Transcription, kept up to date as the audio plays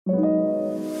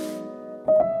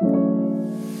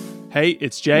Hey,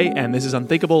 it's Jay, and this is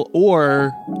Unthinkable,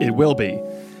 or it will be.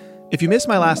 If you missed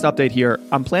my last update here,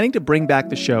 I'm planning to bring back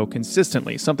the show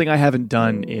consistently, something I haven't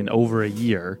done in over a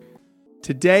year.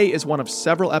 Today is one of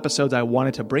several episodes I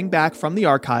wanted to bring back from the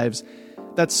archives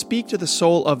that speak to the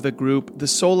soul of the group, the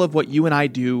soul of what you and I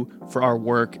do for our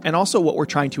work, and also what we're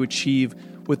trying to achieve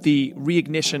with the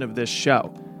reignition of this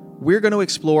show. We're going to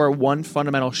explore one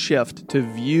fundamental shift to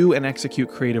view and execute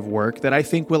creative work that I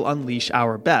think will unleash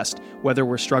our best, whether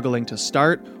we're struggling to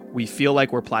start, we feel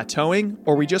like we're plateauing,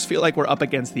 or we just feel like we're up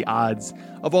against the odds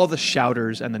of all the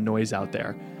shouters and the noise out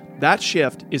there. That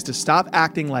shift is to stop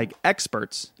acting like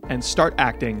experts and start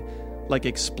acting like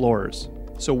explorers.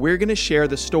 So we're going to share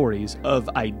the stories of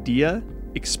idea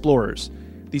explorers,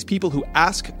 these people who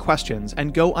ask questions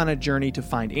and go on a journey to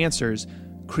find answers,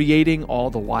 creating all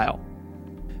the while.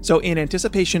 So in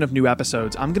anticipation of new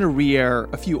episodes, I'm going to re-air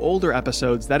a few older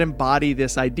episodes that embody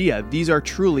this idea. These are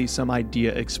truly some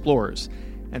idea explorers.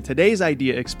 And today's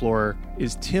idea explorer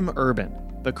is Tim Urban,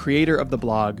 the creator of the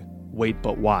blog Wait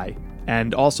But Why,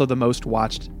 and also the most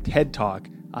watched TED Talk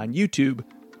on YouTube,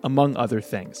 among other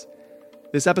things.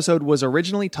 This episode was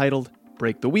originally titled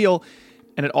Break the Wheel,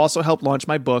 and it also helped launch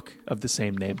my book of the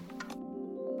same name.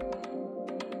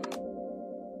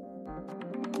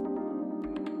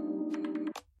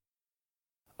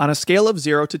 On a scale of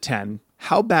 0 to 10,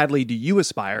 how badly do you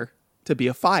aspire to be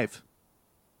a 5?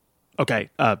 Okay,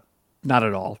 not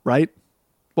at all, right?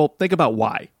 Well, think about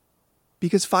why.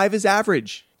 Because 5 is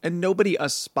average, and nobody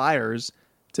aspires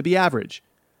to be average.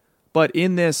 But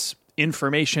in this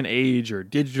information age or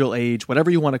digital age, whatever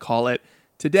you want to call it,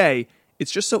 today,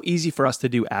 it's just so easy for us to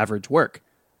do average work.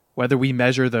 Whether we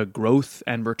measure the growth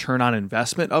and return on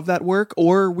investment of that work,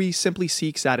 or we simply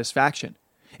seek satisfaction.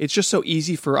 It's just so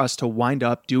easy for us to wind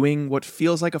up doing what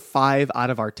feels like a 5 out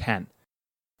of our 10.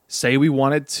 Say we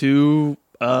wanted to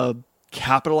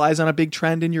capitalize on a big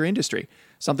trend in your industry,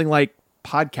 something like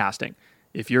podcasting,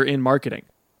 if you're in marketing.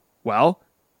 Well,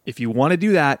 if you want to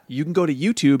do that, you can go to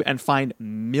YouTube and find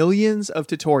millions of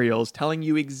tutorials telling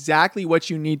you exactly what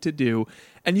you need to do,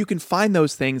 and you can find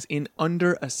those things in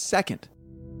under a second.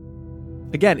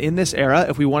 Again, in this era,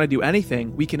 if we want to do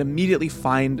anything, we can immediately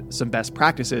find some best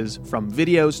practices, from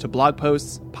videos to blog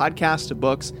posts, podcasts to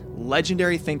books,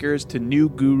 legendary thinkers to new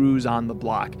gurus on the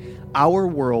block. Our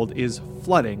world is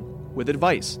flooding with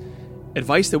advice.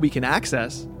 Advice that we can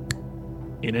access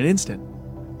in an instant.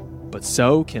 But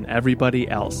so can everybody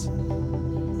else.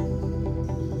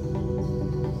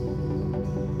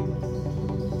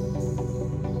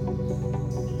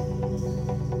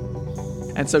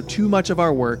 And so too much of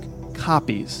our work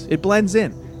copies. It blends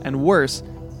in. And worse,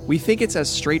 we think it's as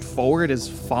straightforward as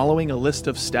following a list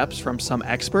of steps from some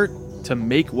expert to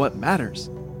make what matters.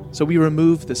 So we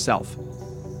remove the self.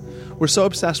 We're so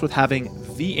obsessed with having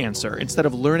the answer instead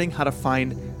of learning how to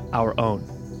find our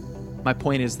own. My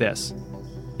point is this: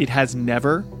 it has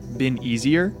never been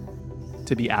easier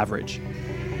to be average.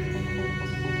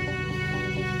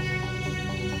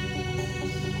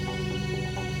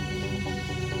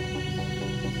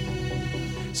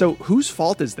 So whose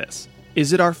fault is this?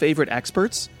 Is it our favorite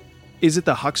experts? Is it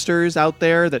the hucksters out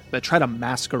there that try to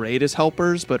masquerade as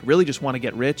helpers but really just want to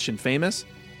get rich and famous?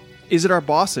 Is it our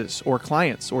bosses or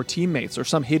clients or teammates or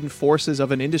some hidden forces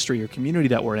of an industry or community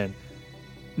that we're in?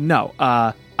 No,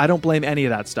 I don't blame any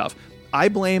of that stuff. I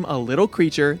blame a little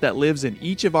creature that lives in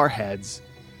each of our heads,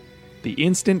 the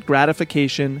instant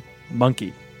gratification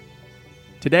monkey.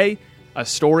 Today, a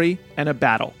story and a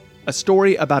battle. A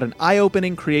story about an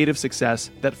eye-opening creative success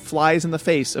that flies in the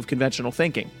face of conventional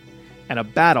thinking, and a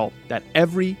battle that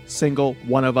every single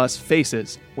one of us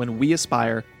faces when we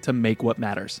aspire to make what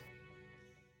matters.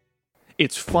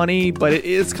 It's funny, but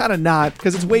it's kind of not,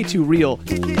 because it's way too real.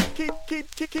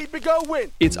 Keep it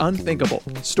going. It's Unthinkable.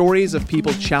 Stories of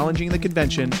people challenging the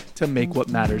convention to make what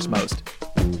matters most.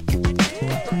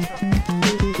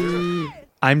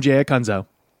 I'm Jay Acunzo.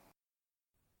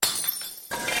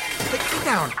 Get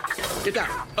down. Get down.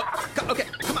 Oh, okay,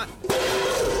 come on.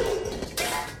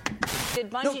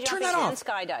 Did bungee jumping and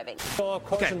skydiving.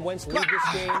 Okay.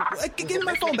 Give me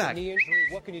my phone back.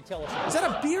 What can you tell us? Is that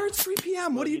a beer? It's 3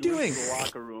 p.m. What are you doing?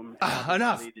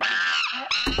 Enough.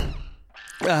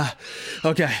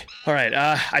 Okay. All right.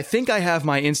 I think I have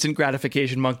my instant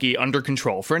gratification monkey under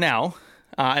control for now.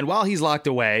 And while he's locked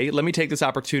away, let me take this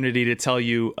opportunity to tell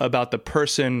you about the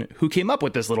person who came up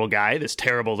with this little guy, this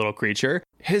terrible little creature.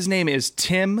 His name is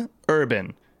Tim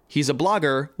Urban. He's a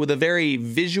blogger with a very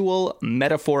visual,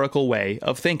 metaphorical way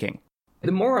of thinking.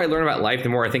 The more I learn about life, the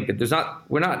more I think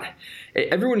that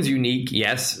everyone's unique,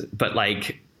 yes, but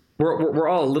like we're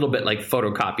all a little bit like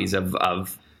photocopies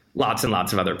of lots and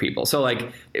lots of other people. So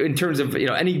like in terms of,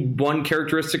 any one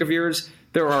characteristic of yours,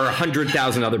 there are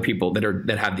 100,000 other people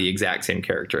that have the exact same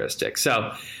characteristics.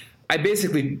 So I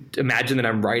basically imagine that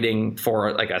I'm writing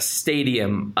for like a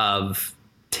stadium of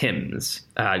Tims,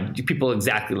 people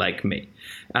exactly like me.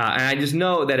 And I just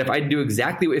know that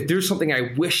if there's something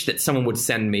I wish that someone would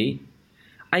send me,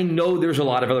 I know there's a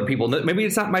lot of other people. Maybe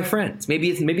it's not my friends.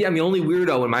 Maybe I'm the only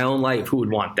weirdo in my own life who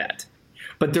would want that.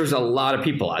 But there's a lot of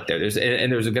people out there. There's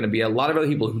going to be a lot of other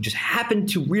people who just happen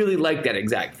to really like that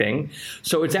exact thing.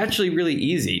 So it's actually really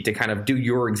easy to kind of do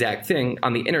your exact thing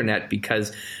on the internet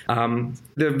because the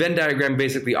Venn diagram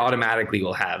basically automatically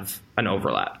will have an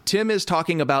overlap. Tim is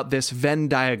talking about this Venn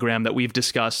diagram that we've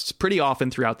discussed pretty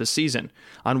often throughout the season.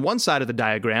 On one side of the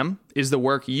diagram is the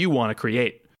work you want to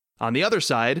create. On the other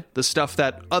side, the stuff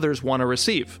that others want to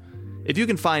receive. If you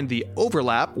can find the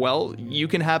overlap, well, you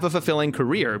can have a fulfilling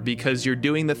career because you're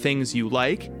doing the things you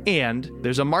like and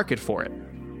there's a market for it.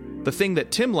 The thing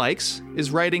that Tim likes is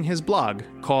writing his blog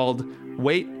called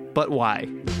Wait But Why.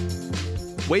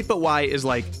 Wait But Why is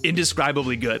like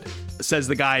indescribably good, says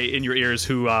the guy in your ears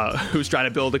who's trying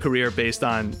to build a career based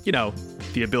on,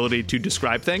 the ability to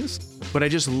describe things. But I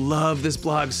just love this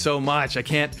blog so much. I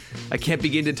can't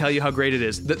begin to tell you how great it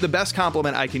is. The best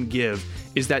compliment I can give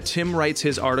is that Tim writes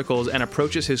his articles and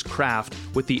approaches his craft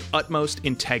with the utmost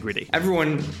integrity.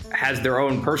 Everyone has their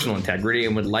own personal integrity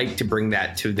and would like to bring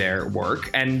that to their work.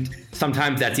 And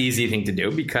sometimes that's an easy thing to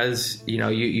do because,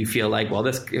 you feel like, well,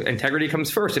 this integrity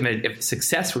comes first. And if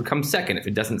success would come second, if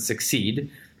it doesn't succeed,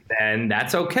 then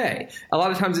that's okay. A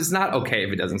lot of times it's not okay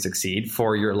if it doesn't succeed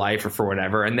for your life or for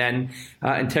whatever. And then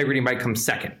integrity might come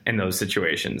second in those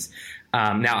situations.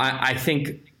 Now, I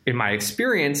think in my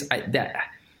experience,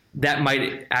 that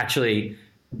might actually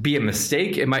be a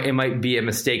mistake. It might be a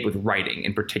mistake with writing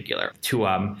in particular to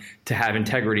have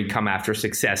integrity come after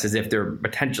success as if they're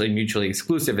potentially mutually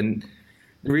exclusive. And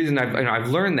the reason I've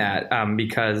learned that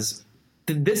because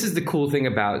this is the cool thing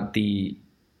about the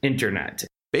internet.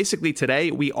 Basically,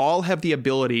 today, we all have the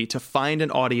ability to find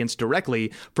an audience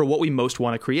directly for what we most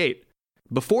want to create.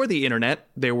 Before the internet,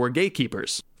 there were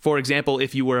gatekeepers. For example,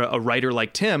 if you were a writer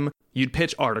like Tim, you'd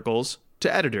pitch articles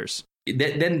to editors.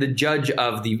 Then the judge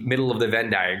of the middle of the Venn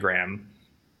diagram,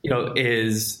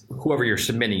 is whoever you're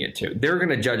submitting it to. They're going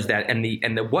to judge that, and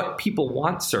the what people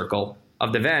want circle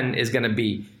of the Venn is going to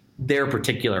be their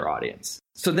particular audience.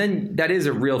 So then that is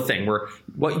a real thing where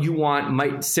what you want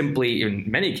might simply, in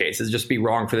many cases, just be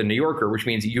wrong for the New Yorker, which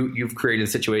means you've created a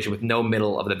situation with no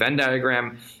middle of the Venn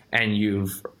diagram and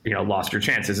you've lost your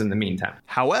chances in the meantime.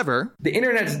 However, the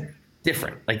internet's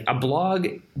different. Like a blog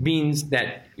means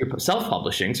that you're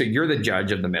self-publishing, so you're the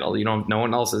judge of the middle. No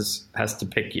one else has to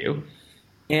pick you.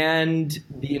 And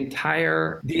the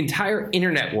entire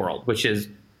internet world, which is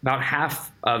about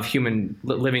half of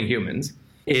living humans,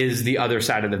 is the other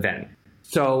side of the Venn.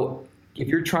 So if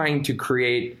you're trying to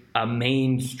create a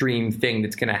mainstream thing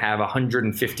that's going to have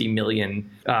 150 million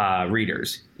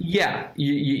readers,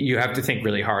 you have to think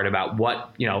really hard about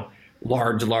what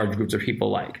large groups of people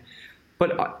like.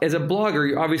 But as a blogger,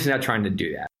 you're obviously not trying to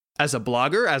do that. As a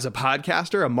blogger, as a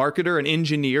podcaster, a marketer, an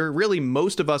engineer, really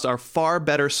most of us are far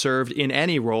better served in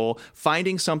any role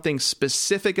finding something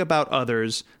specific about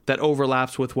others that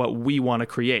overlaps with what we want to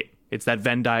create. It's that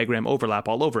Venn diagram overlap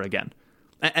all over again.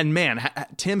 And man,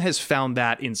 Tim has found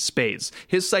that in spades.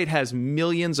 His site has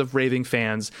millions of raving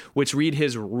fans, which read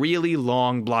his really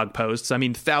long blog posts,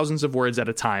 thousands of words at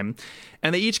a time.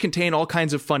 And they each contain all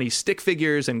kinds of funny stick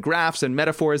figures and graphs and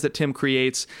metaphors that Tim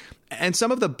creates. And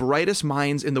some of the brightest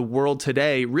minds in the world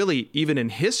today, really even in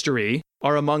history,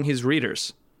 are among his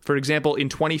readers. For example, in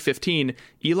 2015,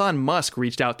 Elon Musk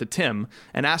reached out to Tim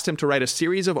and asked him to write a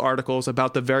series of articles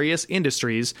about the various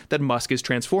industries that Musk is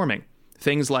transforming.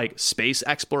 Things like space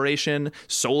exploration,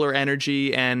 solar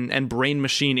energy, and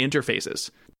brain-machine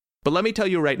interfaces. But let me tell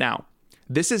you right now,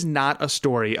 this is not a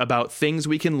story about things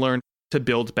we can learn to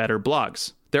build better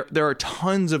blogs. There are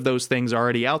tons of those things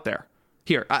already out there.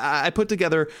 Here, I put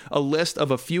together a list of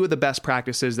a few of the best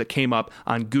practices that came up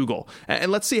on Google.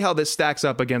 And let's see how this stacks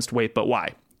up against Wait But Why.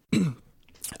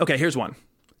 Okay, here's one.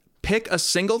 Pick a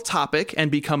single topic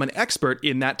and become an expert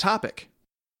in that topic.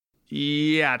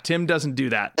 Yeah, Tim doesn't do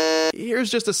that. Here's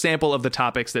just a sample of the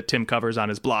topics that Tim covers on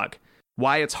his blog.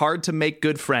 Why it's hard to make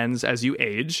good friends as you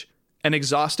age, an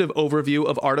exhaustive overview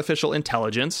of artificial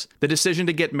intelligence, the decision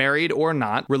to get married or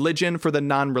not, religion for the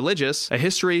non-religious, a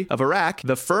history of Iraq,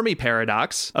 the Fermi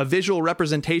paradox, a visual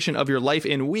representation of your life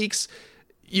in weeks.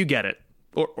 You get it.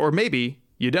 Or maybe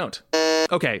you don't.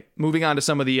 Okay, moving on to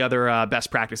some of the other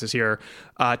best practices here.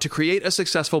 To create a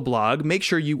successful blog, make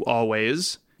sure you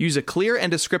always Use a clear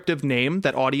and descriptive name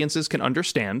that audiences can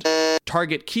understand.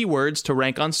 Target keywords to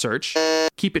rank on search.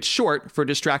 Keep it short for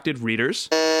distracted readers.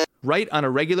 Write on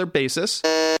a regular basis.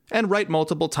 And write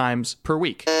multiple times per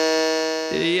week.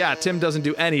 Yeah, Tim doesn't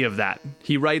do any of that.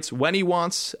 He writes when he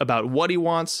wants, about what he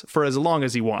wants, for as long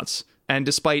as he wants. And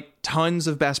despite tons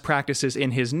of best practices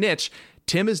in his niche,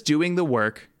 Tim is doing the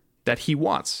work that he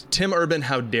wants. Tim Urban,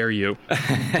 how dare you?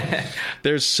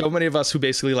 There's so many of us who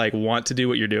basically want to do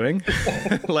what you're doing.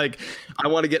 I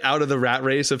want to get out of the rat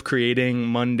race of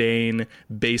creating mundane,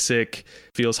 basic,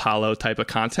 feels hollow type of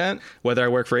content, whether I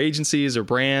work for agencies or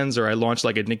brands, or I launch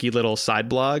a nicky little side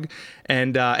blog.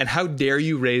 And how dare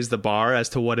you raise the bar as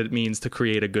to what it means to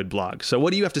create a good blog? So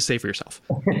what do you have to say for yourself?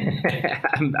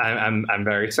 I'm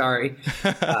very sorry.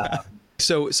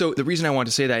 So the reason I want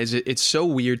to say that is it's so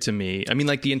weird to me. I mean,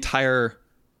 the entire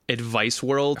advice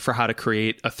world for how to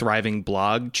create a thriving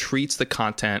blog treats the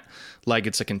content like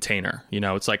it's a container.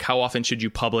 It's how often should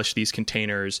you publish these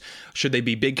containers? Should they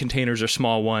be big containers or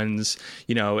small ones?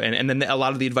 And then a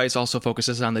lot of the advice also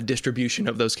focuses on the distribution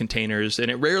of those containers,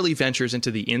 and it rarely ventures into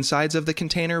the insides of the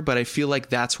container. But I feel like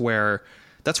that's where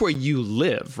you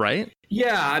live, right?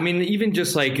 Yeah, I mean, even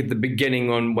just at the beginning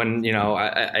when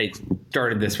I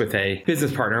started this with a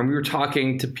business partner, and we were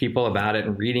talking to people about it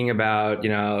and reading about,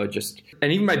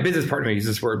 and even my business partner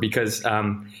uses this word because,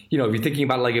 if you're thinking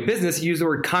about a business, you use the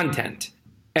word content.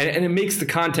 And it makes the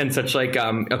content such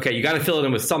okay, you got to fill it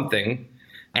in with something,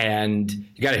 and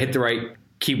you got to hit the right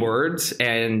keywords,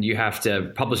 and you have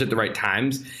to publish at the right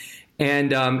times.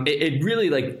 And it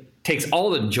really takes all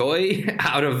the joy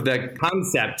out of the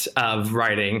concept of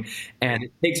writing, and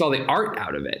it takes all the art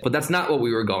out of it. But that's not what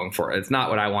we were going for. It's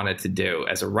not what I wanted to do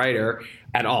as a writer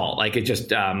at all. It just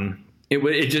kind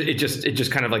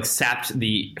of sapped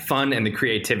the fun and the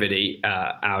creativity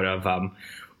out of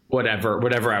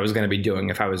whatever I was going to be doing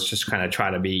if I was just kind of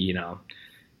trying to be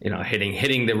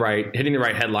hitting the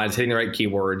right headlines, hitting the right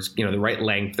keywords, the right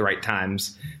length, the right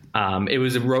times. It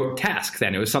was a rote task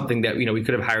then. It was something that, we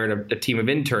could have hired a team of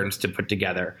interns to put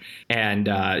together. And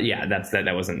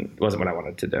that wasn't what I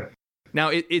wanted to do. Now,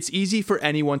 it's easy for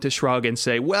anyone to shrug and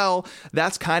say, well,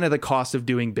 that's kind of the cost of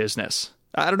doing business.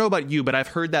 I don't know about you, but I've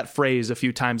heard that phrase a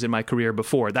few times in my career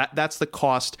before. That's the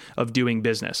cost of doing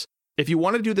business. If you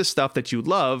want to do the stuff that you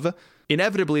love,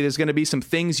 inevitably there's going to be some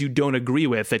things you don't agree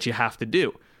with that you have to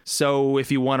do. So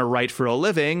if you want to write for a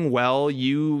living, well,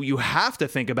 you have to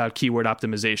think about keyword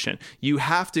optimization. You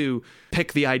have to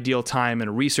pick the ideal time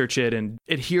and research it and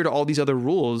adhere to all these other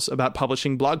rules about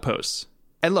publishing blog posts.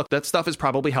 And look, that stuff is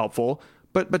probably helpful,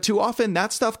 but too often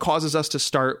that stuff causes us to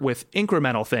start with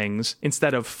incremental things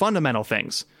instead of fundamental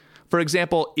things. For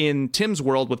example, in Tim's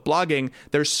world with blogging,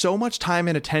 there's so much time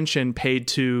and attention paid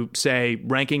to, say,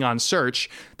 ranking on search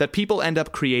that people end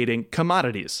up creating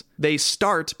commodities. They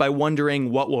start by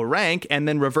wondering what will rank and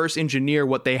then reverse engineer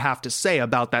what they have to say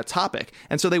about that topic.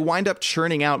 And so they wind up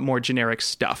churning out more generic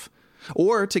stuff.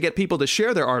 Or to get people to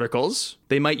share their articles,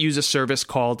 they might use a service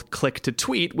called Click to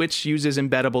Tweet, which uses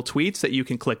embeddable tweets that you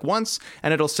can click once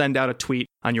and it'll send out a tweet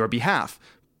on your behalf.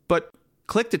 But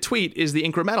Click to Tweet is the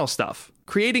incremental stuff.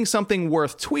 Creating something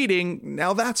worth tweeting,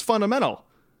 now that's fundamental.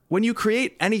 When you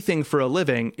create anything for a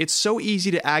living, it's so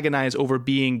easy to agonize over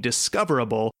being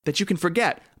discoverable that you can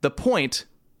forget. The point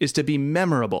is to be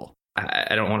memorable.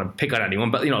 I don't want to pick on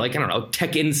anyone, but, I don't know,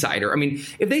 Tech Insider. I mean,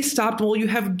 if they stopped, well, you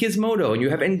have Gizmodo and you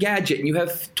have Engadget and you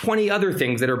have 20 other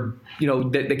things that are,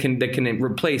 that can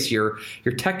replace your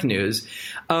tech news.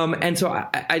 And so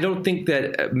I don't think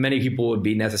that many people would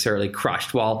be necessarily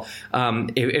crushed. While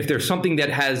if there's something that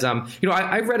has,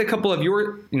 I've read a couple of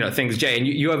your, things, Jay, and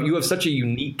you have such a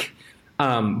unique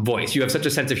voice. You have such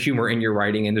a sense of humor in your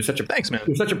writing, and there's such a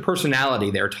There's such a personality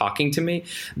there talking to me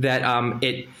that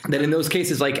that in those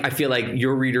cases, I feel like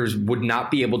your readers would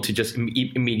not be able to just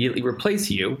immediately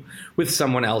replace you with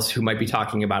someone else who might be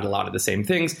talking about a lot of the same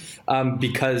things,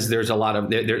 because there's a lot of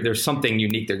there's something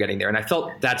unique they're getting there, and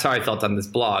that's how I felt on this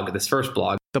blog, this first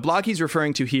blog. The blog he's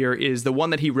referring to here is the one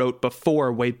that he wrote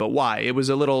before Wait But Why. It was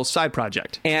a little side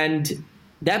project, and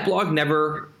that blog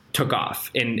never took off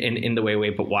in the way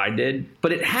Wait But Why did.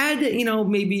 But it had,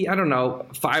 maybe,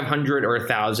 500 or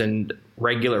 1,000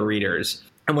 regular readers.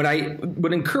 And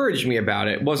what encouraged me about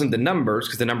it wasn't the numbers,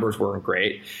 because the numbers weren't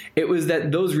great. It was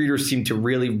that those readers seemed to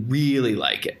really, really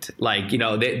like it.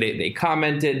 They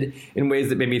commented in ways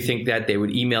that made me think that they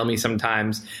would email me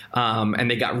sometimes. And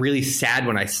they got really sad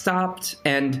when I stopped.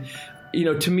 And,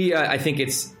 to me, I think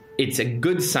it's a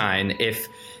good sign if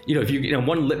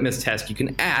one litmus test you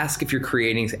can ask if you're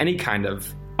creating any kind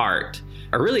of art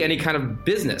or really any kind of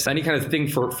business, any kind of thing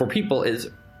for people is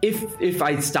if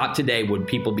I stopped today, would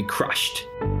people be crushed?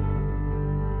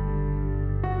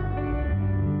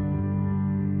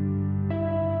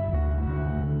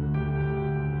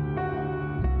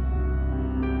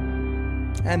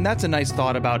 And that's a nice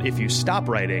thought about if you stop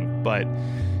writing, but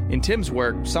in Tim's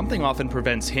work, something often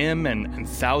prevents him and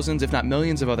thousands, if not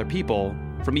millions of other people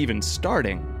from even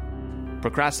starting.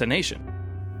 Procrastination.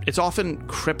 It's often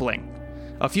crippling.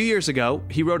 A few years ago,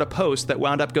 he wrote a post that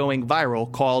wound up going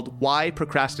viral called Why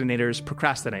Procrastinators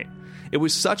Procrastinate. It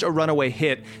was such a runaway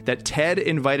hit that TED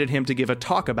invited him to give a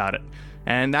talk about it,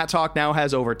 and that talk now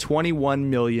has over 21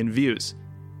 million views.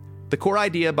 The core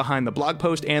idea behind the blog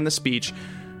post and the speech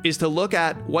is to look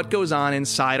at what goes on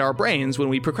inside our brains when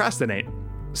we procrastinate.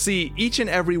 See, each and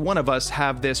every one of us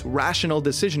have this rational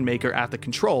decision maker at the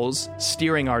controls,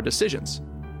 steering our decisions.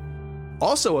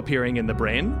 Also appearing in the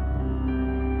brain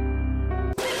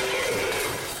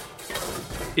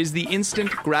is the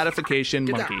instant gratification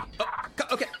monkey.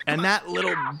 Okay. And that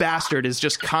little bastard is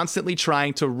just constantly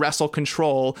trying to wrestle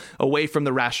control away from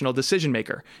the rational decision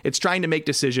maker. It's trying to make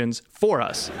decisions for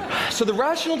us. So the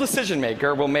rational decision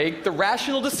maker will make the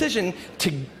rational decision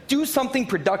to do something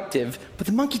productive, but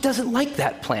the monkey doesn't like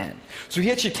that plan. So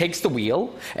he actually takes the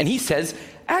wheel and he says,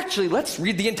 actually, let's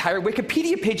read the entire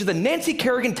Wikipedia page of the Nancy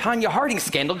Kerrigan-Tanya Harding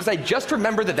scandal because I just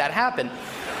remembered that happened.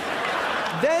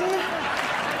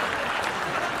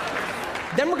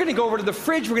 Then we're going to go over to the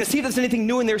fridge. We're going to see if there's anything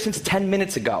new in there since 10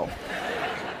 minutes ago.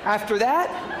 After that,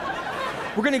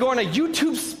 we're going to go on a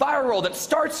YouTube spiral that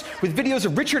starts with videos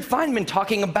of Richard Feynman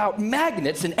talking about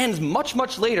magnets and ends much,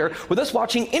 much later with us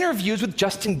watching interviews with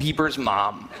Justin Bieber's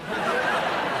mom.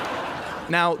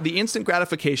 Now, the instant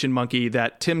gratification monkey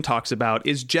that Tim talks about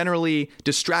is generally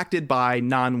distracted by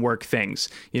non-work things.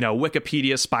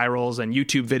 Wikipedia spirals and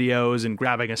YouTube videos and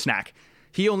grabbing a snack.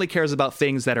 He only cares about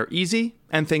things that are easy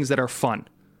and things that are fun.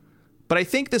 But I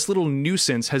think this little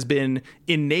nuisance has been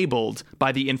enabled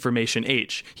by the information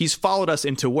age. He's followed us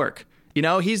into work.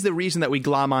 He's the reason that we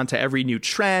glom onto every new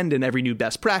trend and every new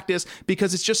best practice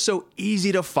because it's just so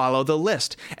easy to follow the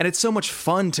list. And it's so much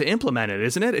fun to implement it,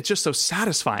 isn't it? It's just so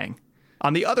satisfying.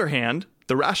 On the other hand,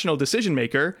 the rational decision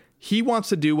maker, he wants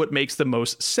to do what makes the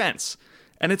most sense.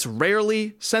 And it's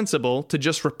rarely sensible to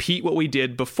just repeat what we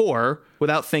did before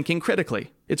without thinking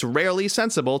critically. It's rarely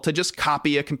sensible to just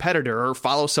copy a competitor or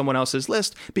follow someone else's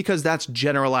list because that's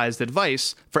generalized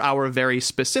advice for our very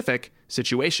specific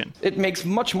situation. It makes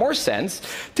much more sense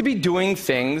to be doing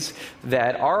things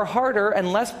that are harder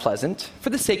and less pleasant for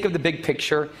the sake of the big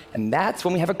picture, and that's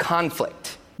when we have a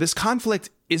conflict. This conflict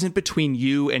isn't between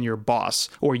you and your boss,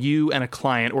 or you and a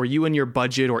client, or you and your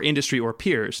budget or industry or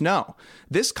peers. No,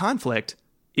 this conflict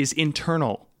is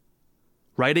internal.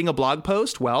 Writing a blog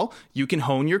post, well, you can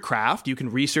hone your craft, you can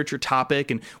research your topic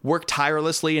and work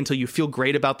tirelessly until you feel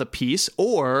great about the piece,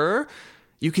 or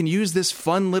you can use this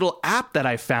fun little app that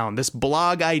I found, this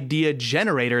blog idea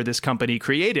generator this company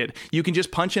created. You can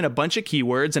just punch in a bunch of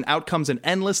keywords and out comes an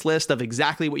endless list of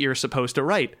exactly what you're supposed to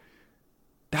write.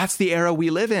 That's the era we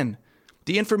live in.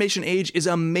 The information age is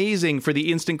amazing for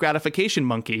the instant gratification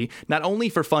monkey, not only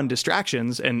for fun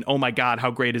distractions, and oh my God, how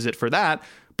great is it for that,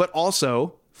 but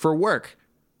also for work.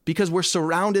 Because we're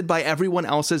surrounded by everyone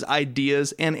else's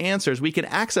ideas and answers. We can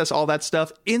access all that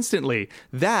stuff instantly.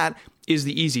 That is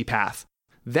the easy path.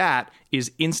 That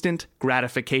is instant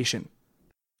gratification.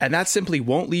 And that simply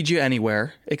won't lead you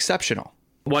anywhere exceptional.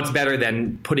 What's better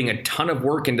than putting a ton of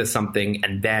work into something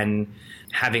and then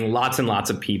having lots and lots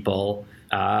of people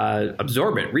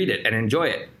absorb it, read it, and enjoy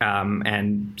it.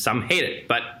 And some hate it.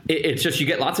 But it's just you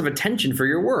get lots of attention for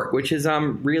your work, which is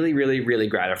really, really, really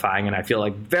gratifying. And I feel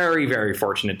like very, very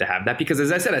fortunate to have that because,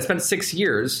 as I said, I spent 6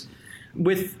 years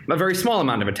with a very small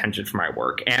amount of attention for my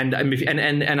work. And on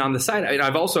the side,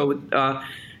 I've also, I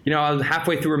was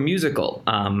halfway through a musical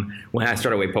when I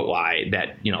started Wait But Why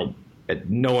that,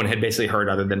 no one had basically heard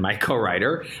other than my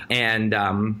co-writer. And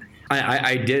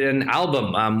I did an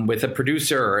album with a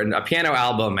producer and a piano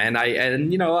album, and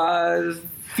a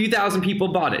few thousand people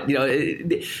bought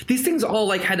it. These things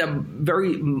all had a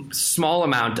very small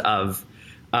amount of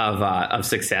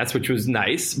success, which was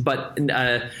nice, but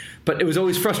it was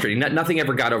always frustrating. Nothing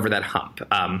ever got over that hump.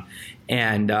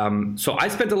 So I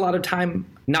spent a lot of time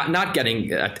not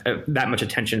getting that much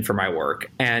attention for my work,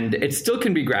 and it still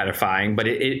can be gratifying, but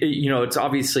it's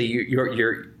obviously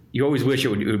you always wish it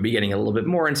would be getting a little bit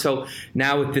more. And so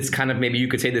now with this kind of, maybe you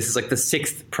could say this is like the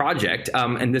 6th project,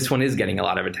 and this one is getting a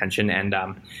lot of attention, and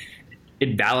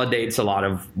it validates a lot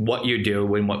of what you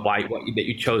do and that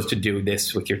you chose to do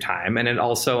this with your time. And it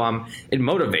also it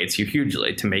motivates you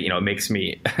hugely to make, it makes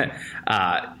me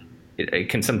it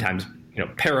can sometimes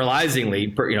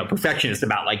paralyzingly perfectionist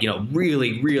about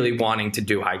really, really wanting to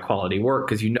do high quality work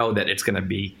because that it's going to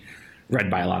be read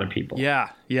by a lot of people. Yeah.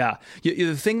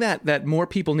 The thing that more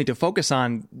people need to focus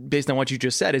on, based on what you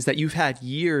just said, is that you've had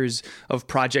years of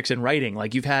projects in writing.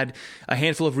 Like, you've had a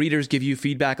handful of readers give you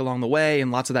feedback along the way,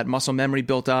 and lots of that muscle memory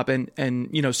built up. And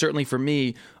certainly for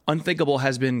me, Unthinkable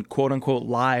has been quote unquote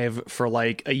live for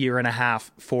like a year and a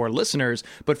half for listeners.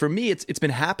 But for me, it's been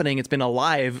happening. It's been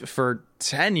alive for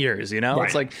 10 years, Right.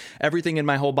 It's like everything in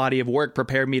my whole body of work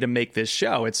prepared me to make this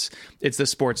show. It's the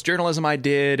sports journalism I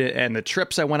did and the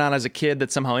trips I went on as a kid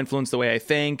that somehow influenced the way I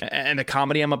think, and the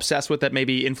comedy I'm obsessed with that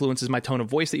maybe influences my tone of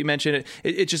voice that you mentioned.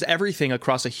 It's just everything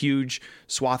across a huge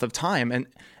swath of time.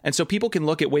 And so people can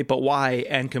look at Wait But Why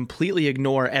and completely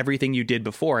ignore everything you did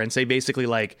before and say basically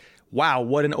like, wow,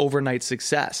 what an overnight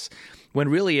success. When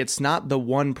really it's not the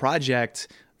one project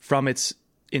from its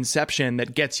inception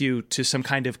that gets you to some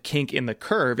kind of kink in the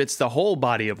curve. It's the whole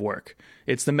body of work.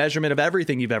 It's the measurement of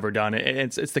everything you've ever done.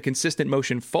 It's the consistent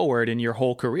motion forward in your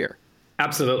whole career.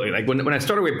 Absolutely. Like when I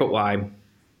started Wait But Why,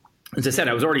 as I said,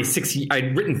 I was already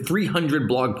I'd written 300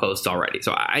 blog posts already.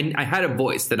 So I had a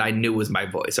voice that I knew was my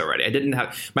voice already. I didn't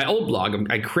have my old blog.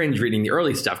 I cringe reading the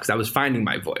early stuff because I was finding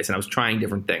my voice and I was trying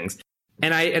different things.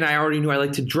 And I already knew I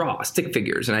liked to draw stick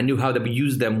figures, and I knew how to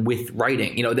use them with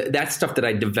writing. That's stuff that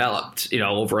I developed,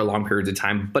 over a long period of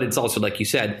time. But it's also, like you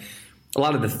said, a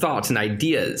lot of the thoughts and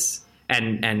ideas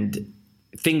and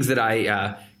things that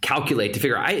I calculate to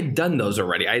figure out. I had done those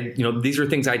already. These are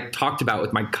things I talked about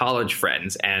with my college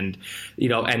friends, and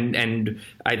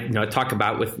I talk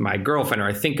about with my girlfriend, or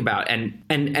I think about,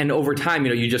 and over time,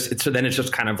 then it's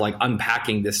just kind of like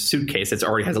unpacking this suitcase that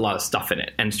already has a lot of stuff in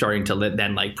it, and starting to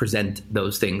then like present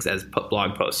those things as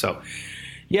blog posts. So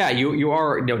yeah, you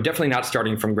are definitely not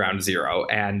starting from ground zero,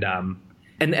 and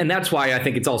that's why I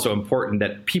think it's also important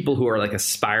that people who are like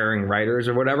aspiring writers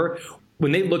or whatever,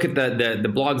 when they look at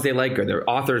the blogs they like or the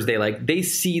authors they like, they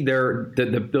see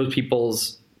those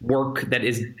people's work that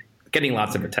is getting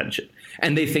lots of attention,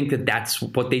 and they think that that's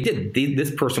what they did. This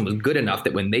person was good enough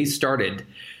that when they started,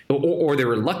 or they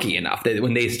were lucky enough that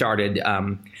when they started,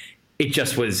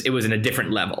 it was in a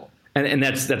different level. And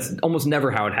that's almost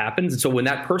never how it happens. And so when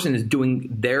that person is doing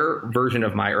their version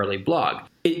of my early blog,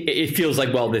 it feels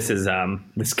like, well, this is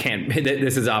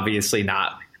obviously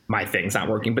not my thing's not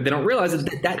working. But they don't realize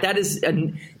that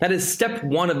is step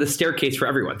one of the staircase for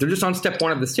everyone. They're just on step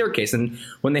one of the staircase. And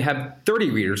when they have 30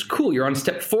 readers, cool, you're on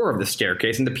step 4 of the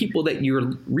staircase. And the people that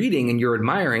you're reading and you're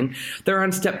admiring, they're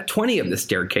on step 20 of the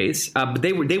staircase. But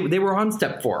they were on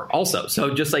step 4 also.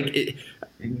 So just like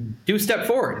do step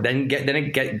 4, then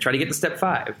try to get to step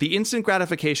 5. The instant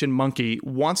gratification monkey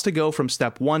wants to go from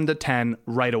step 1 to 10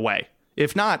 right away.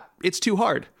 If not, it's too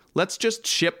hard. Let's just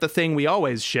ship the thing we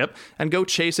always ship and go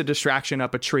chase a distraction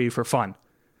up a tree for fun.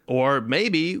 Or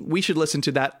maybe we should listen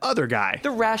to that other guy,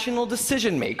 the rational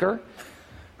decision maker,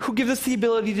 who gives us the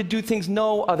ability to do things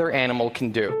no other animal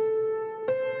can do.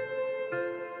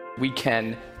 We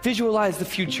can visualize the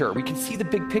future. We can see the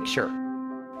big picture.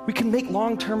 We can make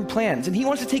long-term plans. And he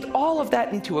wants to take all of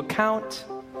that into account.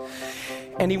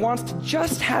 And he wants to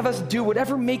just have us do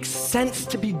whatever makes sense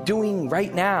to be doing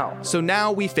right now. So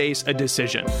now we face a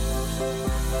decision.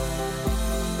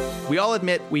 We all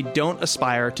admit we don't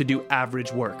aspire to do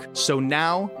average work. So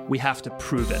now we have to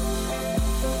prove it.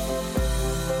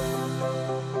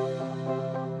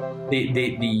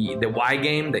 The why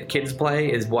game that kids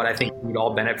play is what I think we'd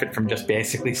all benefit from, just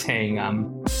basically saying,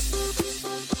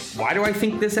 why do I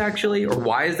think this actually? Or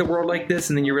why is the world like this?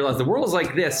 And then you realize the world is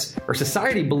like this, or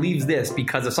society believes this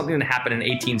because of something that happened in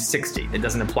 1860 that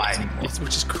doesn't apply anymore.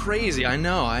 Which is crazy. I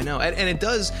know. And it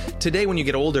does today when you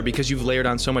get older, because you've layered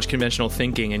on so much conventional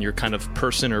thinking and your kind of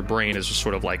person or brain is just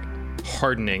sort of like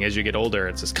hardening as you get older.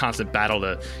 It's this constant battle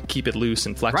to keep it loose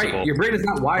and flexible. Right. Your brain is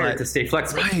not wired to stay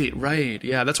flexible. Right.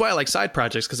 Yeah. That's why I like side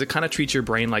projects, because it kind of treats your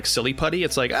brain like silly putty.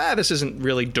 It's like, this isn't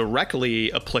really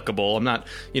directly applicable. I'm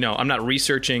not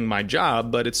researching my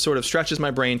job, but it sort of stretches my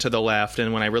brain to the left.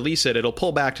 And when I release it, it'll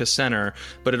pull back to center,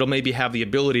 but it'll maybe have the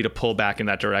ability to pull back in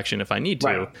that direction if I need to.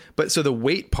 Right. But so the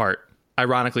wait part,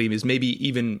 ironically, is maybe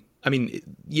even,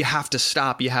 you have to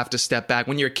stop. You have to step back.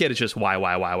 When you're a kid, it's just why?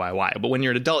 But when you're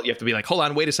an adult, you have to be like, hold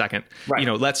on, wait a second. Right.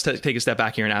 Let's take a step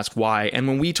back here and ask why. And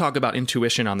when we talk about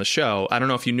intuition on the show, I don't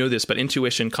know if you know this, but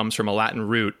intuition comes from a Latin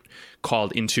root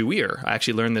called intuire. I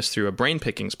actually learned this through a Brain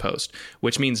Pickings post,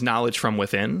 which means knowledge from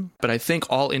within. But I think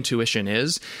all intuition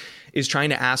is trying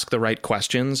to ask the right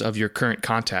questions of your current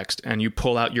context, and you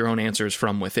pull out your own answers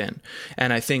from within.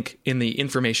 And I think in the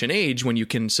information age, when you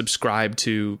can subscribe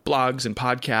to blogs and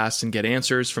podcasts and get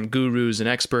answers from gurus and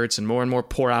experts and more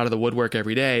pour out of the woodwork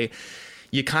every day,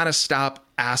 you kind of stop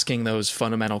asking those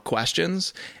fundamental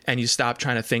questions and you stop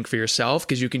trying to think for yourself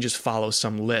because you can just follow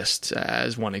some list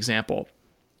as one example.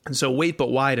 And so wait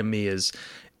but why to me is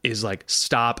like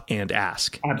stop and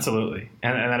ask. Absolutely.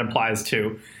 And that applies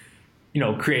to,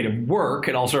 creative work.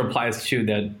 It also applies to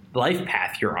the life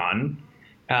path you're on.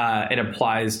 It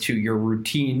applies to your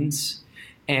routines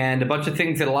and a bunch of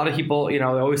things that a lot of people, they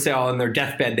always say, on their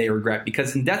deathbed they regret,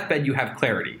 because in deathbed you have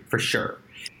clarity for sure.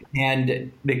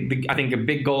 And I think a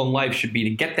big goal in life should be to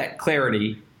get that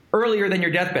clarity earlier than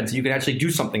your deathbed, so you can actually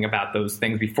do something about those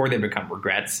things before they become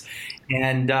regrets,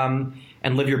 and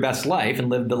live your best life and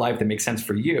live the life that makes sense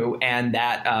for you. And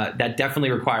that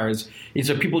definitely requires,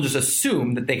 so people just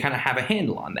assume that they kind of have a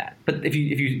handle on that. But if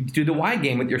you do the why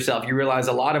game with yourself, you realize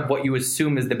a lot of what you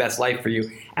assume is the best life for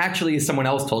you actually is someone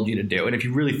else told you to do. And if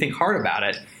you really think hard about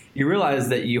it, you realize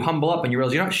that you humble up and you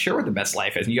realize you're not sure what the best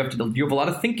life is. And you have a lot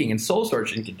of thinking and soul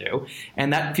searching to do.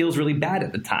 And that feels really bad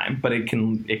at the time, but it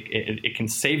can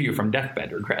save you from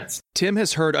deathbed regrets. Tim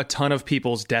has heard a ton of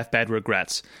people's deathbed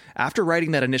regrets. After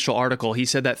writing that initial article, he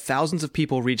said that thousands of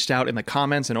people reached out in the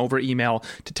comments and over email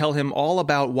to tell him all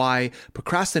about why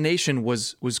procrastination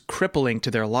was crippling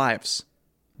to their lives.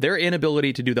 Their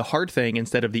inability to do the hard thing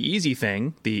instead of the easy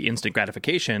thing, the instant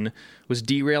gratification, was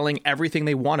derailing everything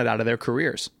they wanted out of their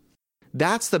careers.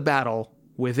 That's the battle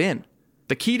within.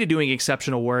 The key to doing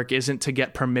exceptional work isn't to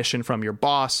get permission from your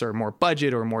boss or more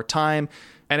budget or more time,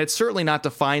 and it's certainly not to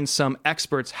find some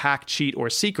expert's hack, cheat, or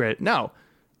secret. No,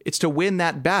 it's to win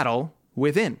that battle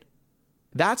within.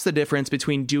 That's the difference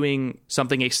between doing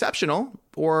something exceptional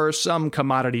or some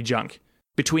commodity junk,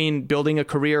 between building a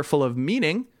career full of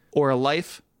meaning or a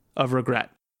life of regret.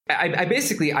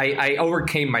 I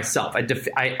overcame myself.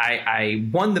 I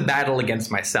won the battle against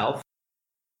myself,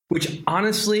 which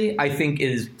honestly I think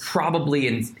is probably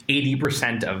in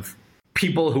 80% of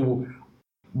people who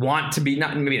want to be,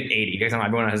 not maybe an 80, because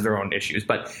everyone has their own issues,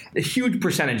 but a huge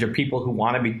percentage of people who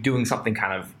want to be doing something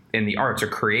kind of in the arts or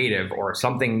creative or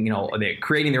something, they're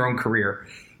creating their own career.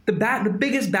 The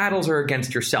biggest battles are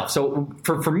against yourself. So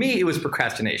for me, it was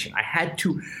procrastination. I had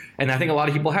to, and I think a lot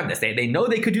of people have this. They know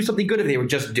they could do something good if they would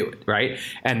just do it, right?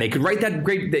 And they could write that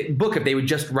great book if they would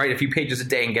just write a few pages a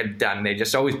day and get it done. They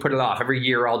just always put it off. Every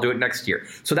year, I'll do it next year.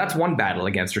 So that's one battle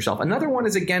against yourself. Another one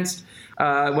is against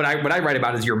what I write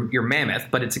about is your mammoth,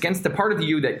 but it's against the part of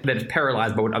you that is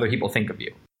paralyzed by what other people think of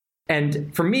you.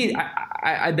 And for me,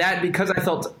 I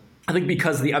think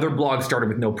because the other blog started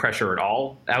with no pressure at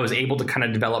all, I was able to kind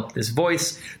of develop this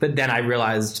voice that then I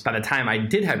realized by the time I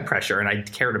did have pressure and I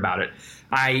cared about it,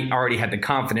 I already had the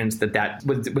confidence that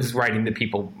was writing that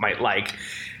people might like.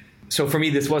 So for me,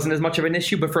 this wasn't as much of an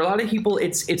issue, but for a lot of people,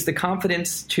 it's the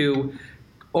confidence to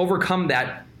overcome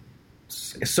that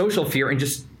social fear and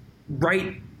just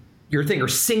write your thing or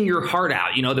sing your heart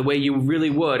out, the way you really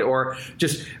would, or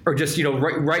just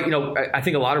write. I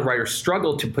think a lot of writers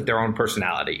struggle to put their own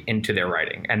personality into their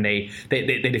writing, and they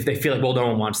feel like, well, no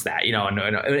one wants that,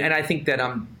 and I think that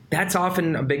that's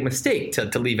often a big mistake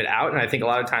to leave it out. And I think a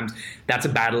lot of times that's a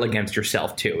battle against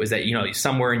yourself too, is that,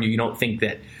 somewhere in you don't think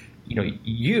that,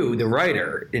 you, the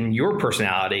writer, in your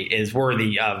personality is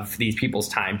worthy of these people's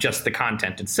time, just the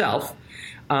content itself.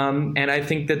 And I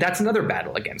think that that's another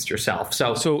battle against yourself.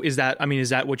 So is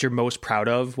that what you're most proud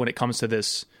of when it comes to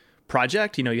this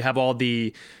project? You have all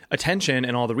the attention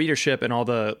and all the readership and all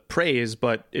the praise,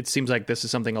 but it seems like this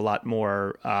is something a lot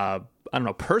more,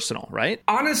 personal, right?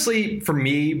 Honestly, for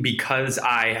me, because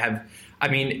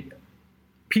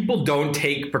people don't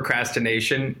take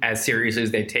procrastination as seriously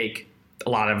as they take a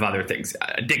lot of other things,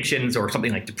 addictions or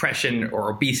something like depression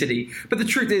or obesity. But the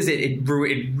truth is it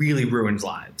really ruins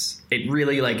lives. It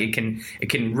really, it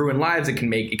can ruin lives. It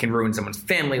can ruin someone's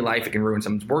family life. It can ruin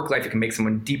someone's work life. It can make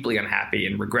someone deeply unhappy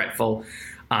and regretful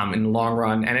in the long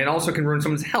run. And it also can ruin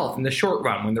someone's health in the short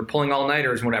run when they're pulling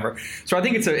all-nighters and whatever. So I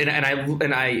think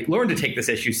I learned to take this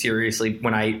issue seriously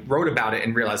when I wrote about it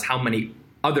and realized how many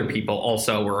other people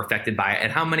also were affected by it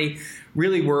and how many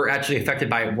really were actually affected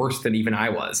by it worse than even I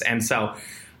was. And so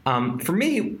for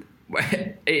me,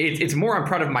 it's more I'm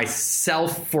proud of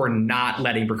myself for not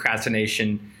letting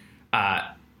procrastination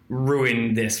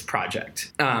ruin this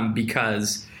project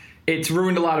because it's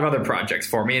ruined a lot of other projects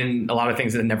for me and a lot of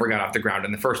things that never got off the ground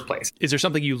in the first place. Is there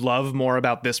something you love more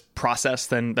about this process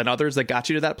than others that got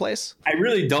you to that place? I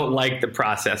really don't like the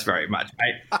process very much.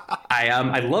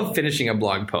 I love finishing a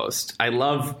blog post. I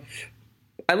love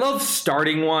I love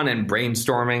starting one and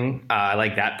brainstorming. I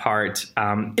like that part.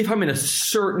 If I'm in a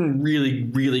certain really,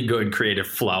 really good creative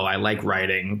flow, I like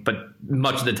writing. But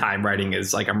much of the time, writing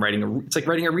is like it's like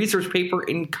writing a research paper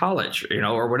in college,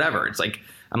 or whatever. It's like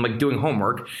I'm like doing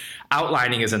homework.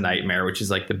 Outlining is a nightmare, which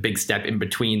is like the big step in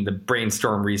between the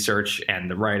brainstorm research and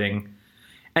the writing.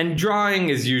 And drawing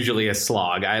is usually a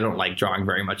slog. I don't like drawing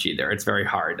very much either. It's very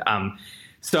hard.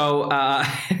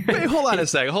 Wait, hold on a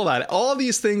second. Hold on. All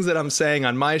these things that I'm saying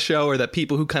on my show are that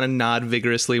people who kind of nod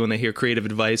vigorously when they hear creative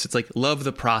advice. It's like, love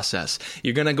the process.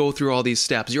 You're going to go through all these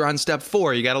steps. You're on step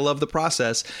 4. You got to love the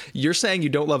process. You're saying you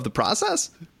don't love the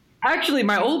process? Actually,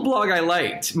 my old blog I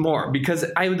liked more because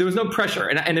there was no pressure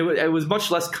and it was much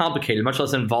less complicated, much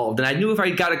less involved. And I knew if I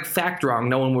got a fact wrong,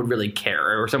 no one would really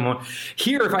care. Or someone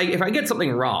here, if I get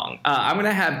something wrong, I'm going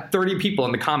to have 30 people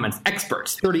in the comments,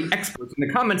 30 experts in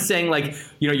the comments saying like,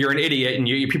 you're an idiot and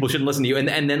people shouldn't listen to you.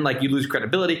 And then like you lose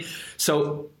credibility.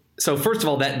 So first of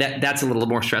all, that's a little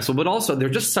more stressful. But also they're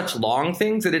just such long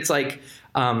things that it's like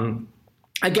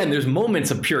again, there's moments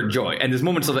of pure joy, and there's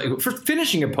moments of for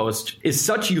finishing a post is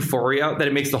such euphoria that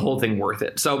it makes the whole thing worth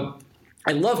it. So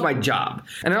I love my job,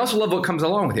 and I also love what comes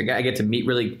along with it. I get to meet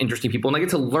really interesting people, and I get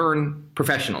to learn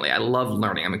professionally. I love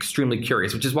learning. I'm extremely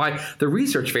curious, which is why the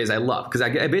research phase I love, because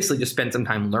I basically just spend some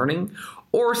time learning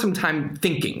or some time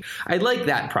thinking. I like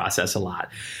that process a lot.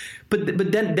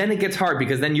 But then it gets hard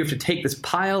because then you have to take this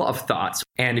pile of thoughts,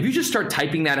 and if you just start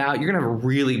typing that out, you're going to have a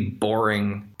really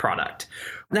boring product.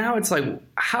 Now it's like,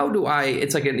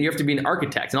 it's like you have to be an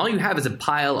architect, and all you have is a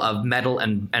pile of metal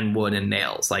and wood and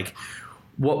nails. Like,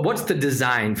 what's the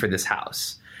design for this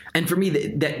house? And for me,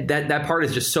 that part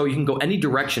is just so you can go any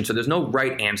direction. So there's no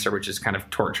right answer, which is kind of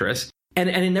torturous. And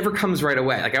it never comes right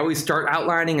away. Like I always start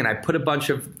outlining and I put a bunch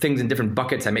of things in different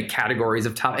buckets. I make categories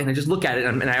of topic and I just look at it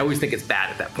and I always think it's bad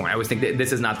at that point. I always think that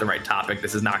this is not the right topic.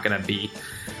 This is not going to be,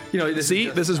 this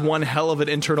is one hell of an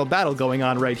internal battle going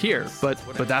on right here. But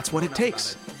that's what it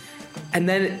takes. And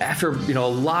then after a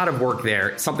lot of work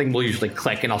there, something will usually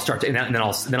click, and I'll start to, and then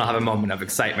I'll have a moment of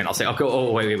excitement. I'll say,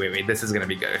 okay, wait, this is going to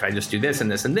be good. If I just do this and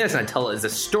this and this, and I tell it as a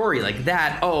story like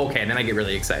that, okay, and then I get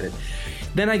really excited.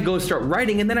 Then I go start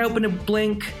writing, and then I open a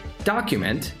blank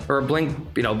document or a blank,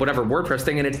 whatever WordPress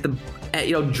thing, and it's the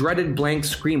dreaded blank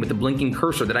screen with the blinking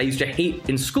cursor that I used to hate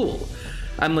in school.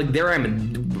 I'm like,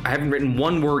 I haven't written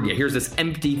one word yet. Here's this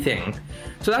empty thing.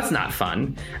 So that's not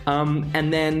fun.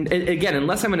 And then, again,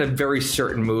 unless I'm in a very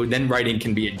certain mood, then writing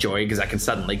can be a joy because I can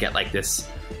suddenly get like this.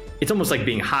 It's almost like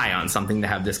being high on something to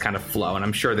have this kind of flow. And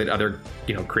I'm sure that other,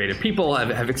 creative people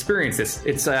have experienced this.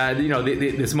 It's,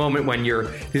 this moment when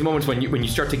these moments when you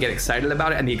start to get excited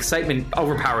about it, and the excitement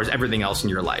overpowers everything else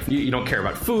in your life. You don't care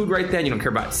about food right then. You don't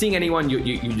care about seeing anyone.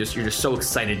 You're just so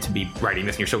excited to be writing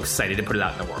this, and you're so excited to put it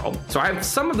out in the world. So I have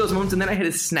some of those moments, and then I hit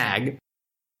a snag.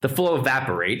 The flow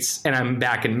evaporates, and I'm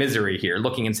back in misery here,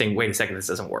 looking and saying, wait a second, this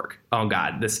doesn't work. Oh,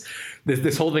 God, this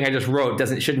whole thing I just wrote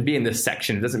shouldn't be in this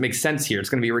section. It doesn't make sense here. It's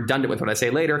going to be redundant with what I say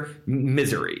later.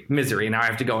 Misery. Now I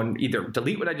have to go and either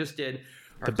delete what I just did.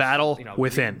 The battle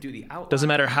within. Doesn't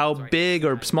matter how big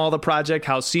or small the project,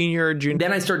 how senior or junior.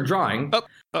 Then I start drawing.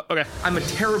 Okay. I'm a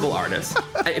terrible artist.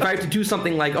 If I have to do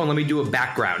something like, let me do a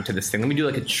background to this thing. Let me do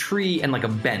like a tree and like a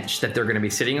bench that they're going to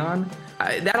be sitting on.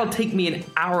 That'll take me an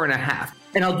hour and a half.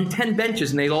 And I'll do 10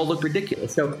 benches and they all look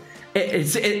ridiculous. So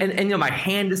my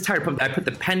hand is tired. I put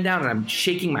the pen down and I'm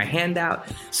shaking my hand out.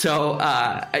 So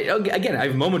I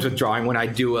have moments with drawing when I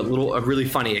do a really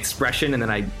funny expression and then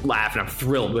I laugh and I'm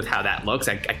thrilled with how that looks.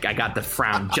 I got the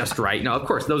frown just right. Now, of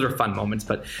course, those are fun moments,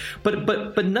 but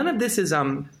none of this is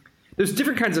there's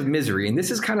different kinds of misery, and this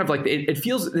is kind of like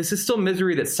this is still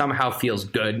misery that somehow feels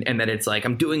good, and that it's like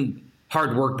I'm doing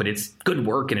hard work, but it's good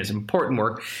work and it's important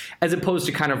work, as opposed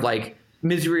to kind of like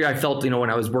misery I felt, when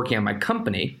I was working on my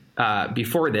company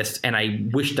before this, and I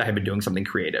wished I had been doing something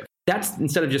creative. That's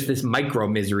instead of just this micro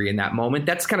misery in that moment,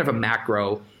 that's kind of a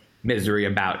macro misery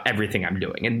about everything I'm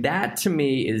doing. And that to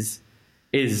me is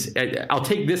I'll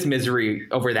take this misery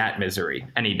over that misery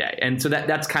any day. And so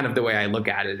that's kind of the way I look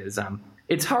at it is,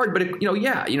 it's hard, but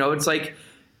it's like,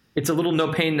 it's a little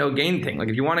no pain, no gain thing. Like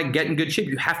if you want to get in good shape,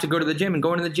 you have to go to the gym, and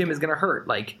going to the gym is going to hurt.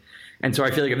 And so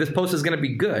I feel like if this post is going to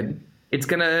be good, it's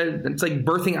like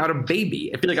birthing out a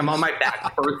baby. I feel like I'm on my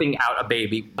back birthing out a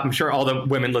baby. I'm sure all the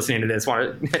women listening to this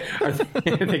are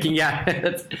thinking,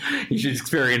 yeah, you should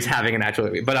experience having an actual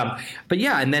baby. But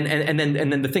yeah, and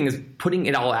then the thing is putting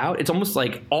it all out. It's almost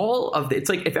like it's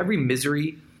like if every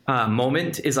misery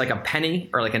moment is like a penny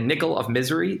or like a nickel of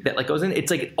misery that like goes in.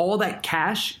 It's like all that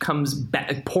cash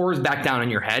pours back down on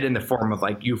your head in the form of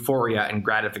like euphoria and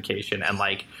gratification and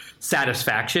like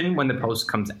satisfaction when the post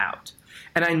comes out.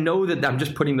 And I know that I'm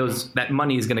just putting that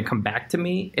money is going to come back to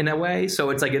me in a way. So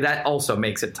it's like that also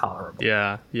makes it tolerable.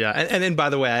 Yeah. And then, by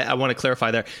the way, I want to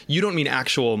clarify there. You don't mean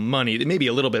actual money. Maybe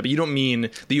a little bit, but you don't mean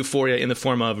the euphoria in the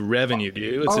form of revenue, do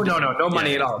you? No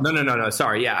money at all. No.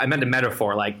 Sorry. Yeah, I meant a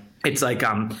metaphor. Like, it's like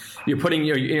you're putting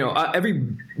every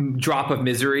drop of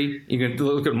misery, you can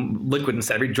look at liquid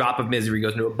instead. Every drop of misery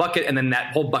goes into a bucket, and then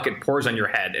that whole bucket pours on your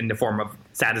head in the form of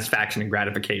satisfaction and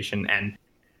gratification and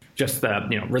just the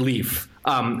relief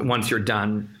once you're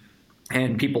done.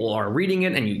 And people are reading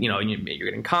it, and you're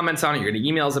getting comments on it, you're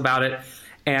getting emails about it,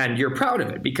 and you're proud of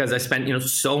it because I spent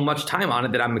so much time on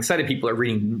it that I'm excited people are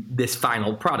reading this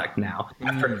final product now.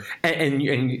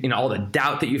 And all the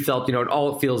doubt that you felt, it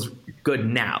all feels good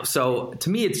now. So to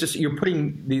me, it's just you're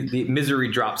putting the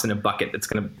misery drops in a bucket that's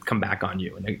going to come back on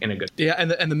you in a good. Yeah,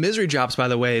 and the misery drops, by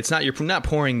the way, it's not, you're not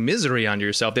pouring misery onto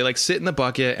yourself. They sit in the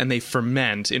bucket and they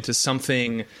ferment into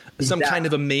something, some kind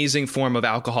of amazing form of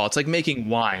alcohol. It's like making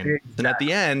wine. Exactly. And at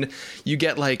the end, you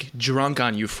get drunk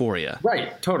on euphoria.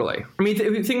 Right, totally. I mean,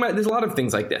 think about there's a lot of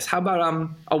things like this. How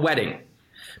about a wedding?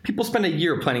 People spend a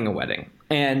year planning a wedding,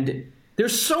 and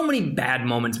there's so many bad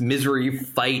moments, misery,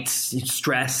 fights,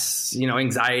 stress,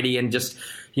 anxiety, and just,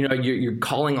 you're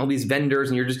calling all these vendors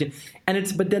and you're just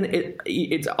but then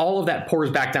it's all of that pours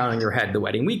back down on your head the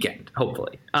wedding weekend,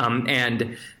 hopefully.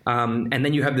 And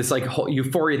then you have this whole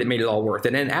euphoria that made it all worth it.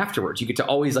 And then afterwards you get to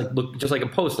always look, just like a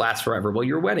post lasts forever. Well,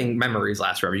 your wedding memories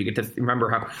last forever. You get to remember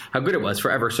how good it was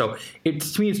forever. So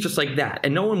to me, it's just like that.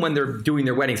 And no one, when they're doing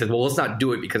their wedding, says, well, let's not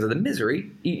do it because of the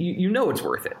misery. It's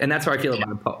worth it. And that's how I feel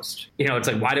about a post. It's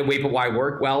like, why did Wait But Why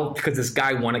work? Well, because this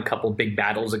guy won a couple big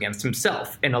battles against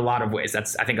himself in a lot of ways.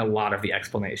 That's, I think, a lot of the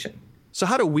explanation. So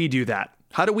how do we do that?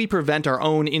 How do we prevent our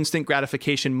own instant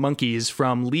gratification monkeys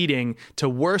from leading to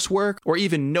worse work or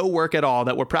even no work at all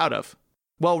that we're proud of?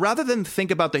 Well, rather than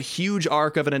think about the huge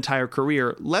arc of an entire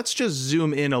career, let's just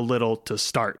zoom in a little to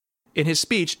start. In his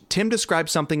speech, Tim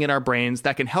describes something in our brains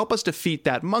that can help us defeat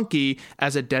that monkey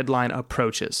as a deadline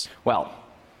approaches. Well,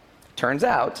 turns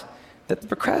out that the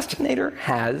procrastinator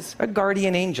has a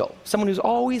guardian angel, someone who's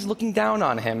always looking down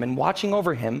on him and watching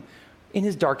over him in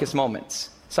his darkest moments.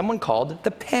 Someone called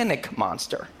the panic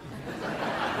monster.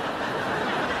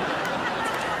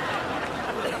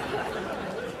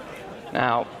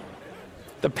 Now,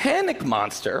 the panic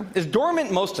monster is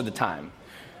dormant most of the time,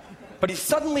 but he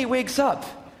suddenly wakes up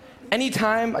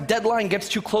anytime a deadline gets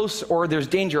too close or there's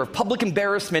danger of public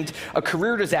embarrassment, a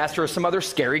career disaster, or some other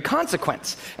scary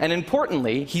consequence. And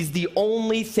importantly, he's the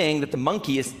only thing that the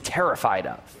monkey is terrified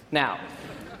of. Now,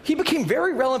 he became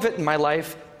very relevant in my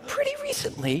life pretty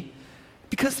recently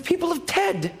because the people of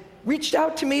TED reached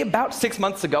out to me about 6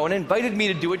 months ago and invited me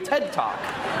to do a TED Talk.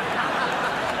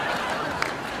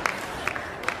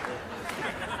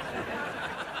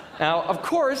 Now, of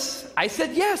course, I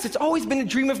said yes. It's always been a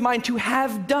dream of mine to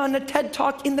have done a TED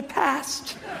Talk in the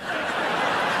past.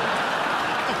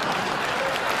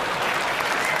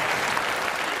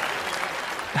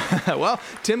 Well,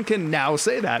 Tim can now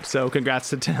say that, so congrats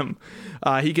to Tim.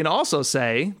 He can also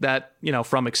say that,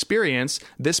 from experience,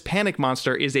 this panic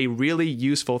monster is a really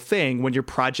useful thing when your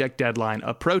project deadline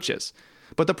approaches.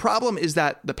 But the problem is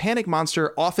that the panic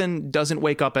monster often doesn't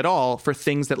wake up at all for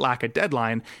things that lack a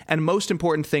deadline, and most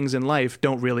important things in life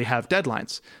don't really have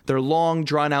deadlines. They're long,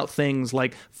 drawn-out things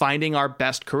like finding our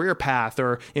best career path,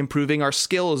 or improving our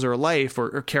skills or life,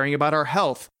 or caring about our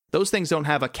health. Those things don't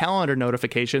have a calendar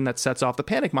notification that sets off the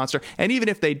panic monster, and even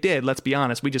if they did, let's be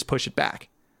honest, we just push it back.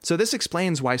 So this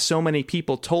explains why so many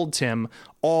people told Tim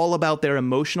all about their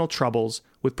emotional troubles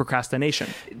with procrastination.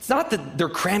 It's not that they're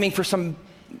cramming for some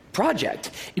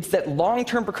project. It's that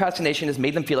long-term procrastination has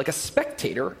made them feel like a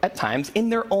spectator at times in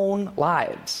their own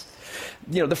lives.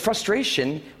 The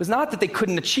frustration was not that they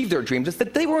couldn't achieve their dreams, it's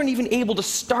that they weren't even able to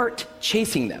start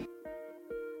chasing them.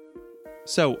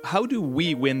 So how do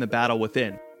we win the battle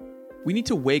within? We need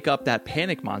to wake up that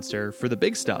panic monster for the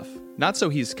big stuff. Not so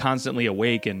he's constantly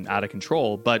awake and out of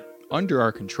control, but under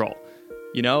our control.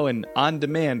 An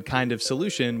on-demand kind of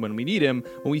solution when we need him,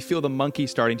 when we feel the monkey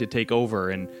starting to take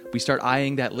over and we start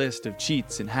eyeing that list of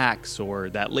cheats and hacks or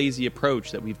that lazy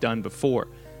approach that we've done before.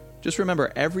 Just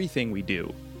remember, everything we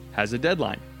do has a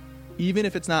deadline. Even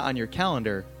if it's not on your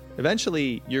calendar,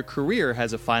 eventually your career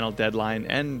has a final deadline,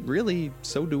 and really,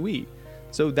 so do we.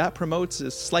 So that promotes a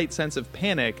slight sense of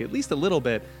panic, at least a little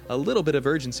bit of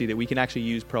urgency that we can actually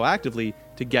use proactively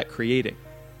to get creating.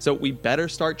 So we better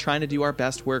start trying to do our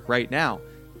best work right now.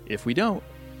 If we don't,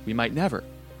 we might never.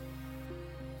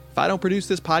 If I don't produce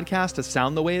this podcast to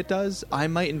sound the way it does, I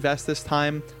might invest this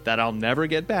time that I'll never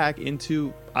get back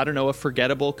into, a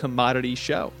forgettable commodity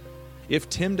show. If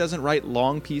Tim doesn't write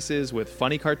long pieces with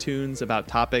funny cartoons about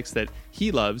topics that he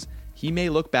loves, he may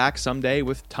look back someday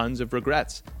with tons of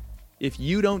regrets. If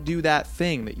you don't do that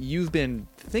thing that you've been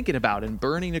thinking about and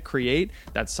burning to create,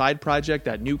 that side project,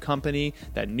 that new company,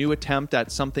 that new attempt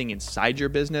at something inside your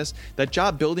business, that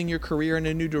job building your career in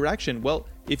a new direction, well,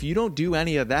 if you don't do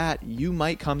any of that, you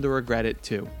might come to regret it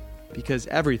too, because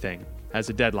everything has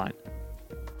a deadline.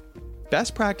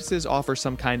 Best practices offer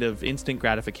some kind of instant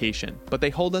gratification, but they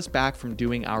hold us back from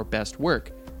doing our best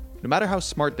work. No matter how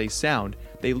smart they sound,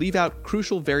 they leave out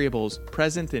crucial variables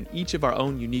present in each of our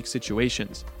own unique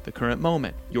situations, the current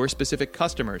moment, your specific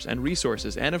customers and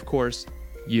resources, and of course,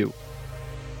 you.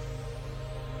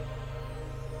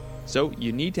 So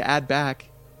you need to add back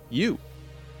you.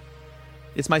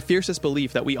 It's my fiercest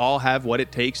belief that we all have what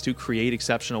it takes to create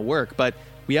exceptional work, but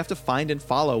we have to find and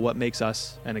follow what makes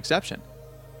us an exception.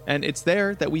 And it's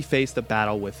there that we face the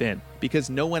battle within,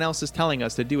 because no one else is telling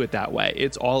us to do it that way.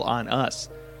 It's all on us.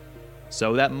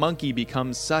 So that monkey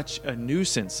becomes such a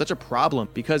nuisance, such a problem,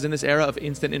 because in this era of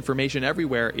instant information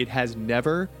everywhere, it has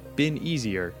never been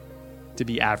easier to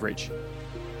be average.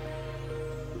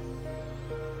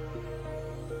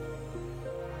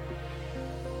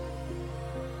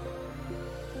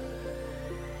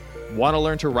 Want to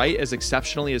learn to write as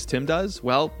exceptionally as Tim does?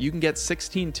 Well, you can get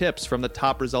 16 tips from the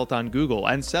top result on Google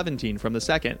and 17 from the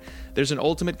second. There's an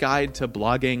ultimate guide to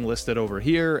blogging listed over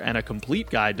here and a complete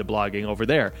guide to blogging over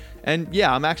there. And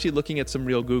yeah, I'm actually looking at some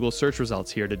real Google search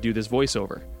results here to do this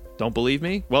voiceover. Don't believe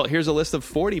me? Well, here's a list of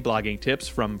 40 blogging tips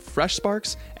from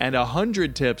FreshSparks and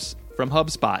 100 tips from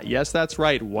HubSpot. Yes, that's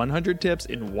right, 100 tips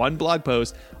in one blog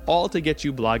post, all to get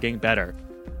you blogging better.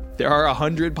 There are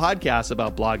 100 podcasts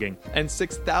about blogging and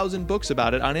 6,000 books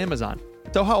about it on Amazon.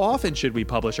 So how often should we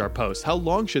publish our posts? How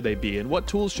long should they be? And what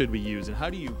tools should we use? And how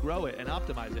do you grow it and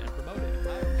optimize it and promote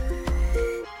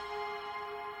it?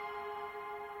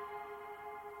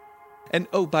 And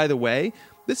oh, by the way,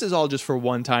 this is all just for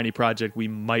one tiny project we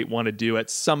might want to do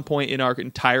at some point in our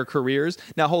entire careers.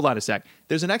 Now, hold on a sec.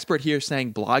 There's an expert here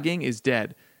saying blogging is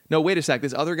dead. No, wait a sec,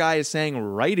 this other guy is saying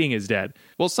writing is dead.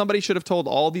 Well, somebody should have told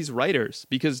all these writers,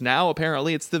 because now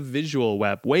apparently it's the visual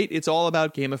web. Wait, it's all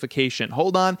about gamification.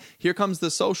 Hold on, here comes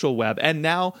the social web, and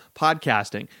now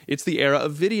podcasting. It's the era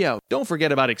of video. Don't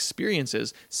forget about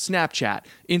experiences, Snapchat,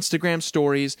 Instagram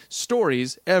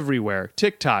stories everywhere,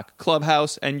 TikTok,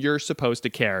 Clubhouse, and you're supposed to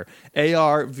care.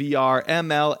 AR, VR,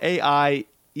 ML, AI,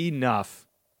 enough.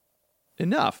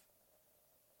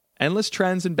 Endless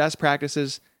trends and best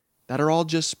practices that are all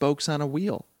just spokes on a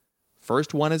wheel.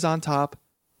 First one is on top,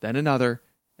 then another,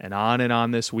 and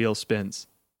on this wheel spins.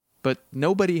 But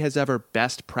nobody has ever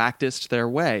best practiced their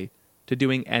way to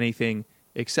doing anything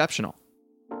exceptional.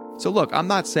 So look, I'm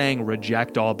not saying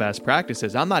reject all best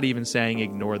practices. I'm not even saying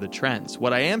ignore the trends.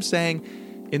 What I am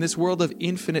saying, in this world of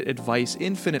infinite advice,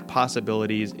 infinite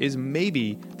possibilities, is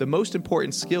maybe the most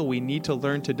important skill we need to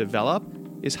learn to develop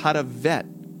is how to vet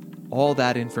all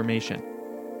that information.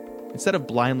 Instead of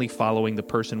blindly following the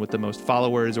person with the most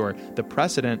followers or the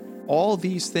precedent, all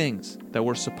these things that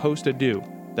we're supposed to do,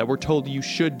 that we're told you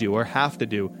should do or have to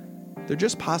do, they're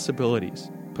just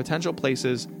possibilities, potential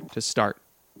places to start.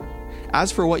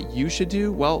 As for what you should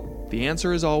do, well, the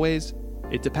answer is always,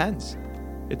 it depends.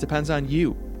 It depends on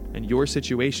you and your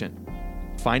situation.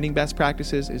 Finding best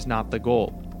practices is not the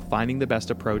goal. Finding the best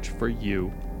approach for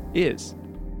you is.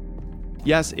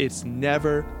 Yes, it's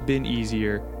never been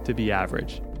easier to be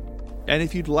average. And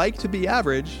if you'd like to be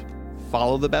average,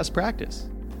 follow the best practice.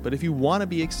 But if you want to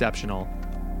be exceptional,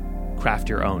 craft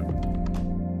your own.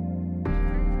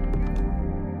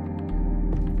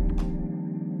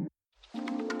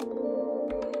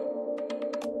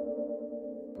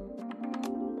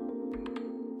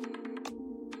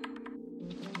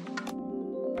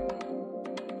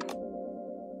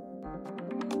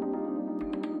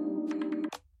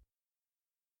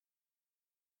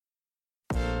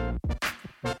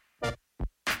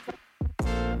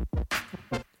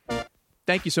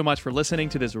 Thank you so much for listening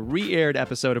to this re-aired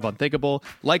episode of Unthinkable.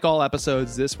 Like all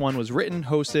episodes, this one was written,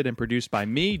 hosted, and produced by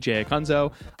me, Jay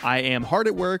Acunzo. I am hard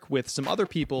at work with some other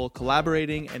people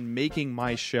collaborating and making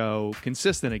my show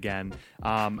consistent again.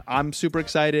 I'm super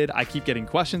excited. I keep getting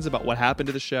questions about what happened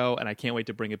to the show, and I can't wait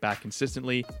to bring it back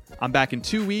consistently. I'm back in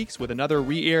 2 weeks with another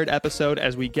re-aired episode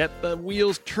as we get the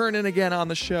wheels turning again on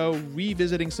the show,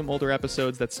 revisiting some older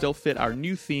episodes that still fit our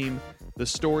new theme, the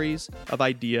stories of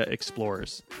idea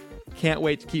explorers. Can't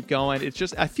wait to keep going. It's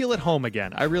just, I feel at home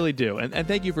again. I really do. And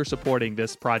thank you for supporting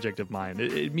this project of mine.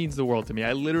 It means the world to me.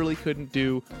 I literally couldn't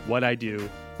do what I do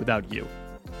without you.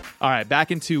 All right,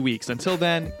 back in 2 weeks. Until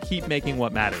then, keep making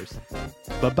what matters.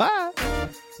 Bye-bye.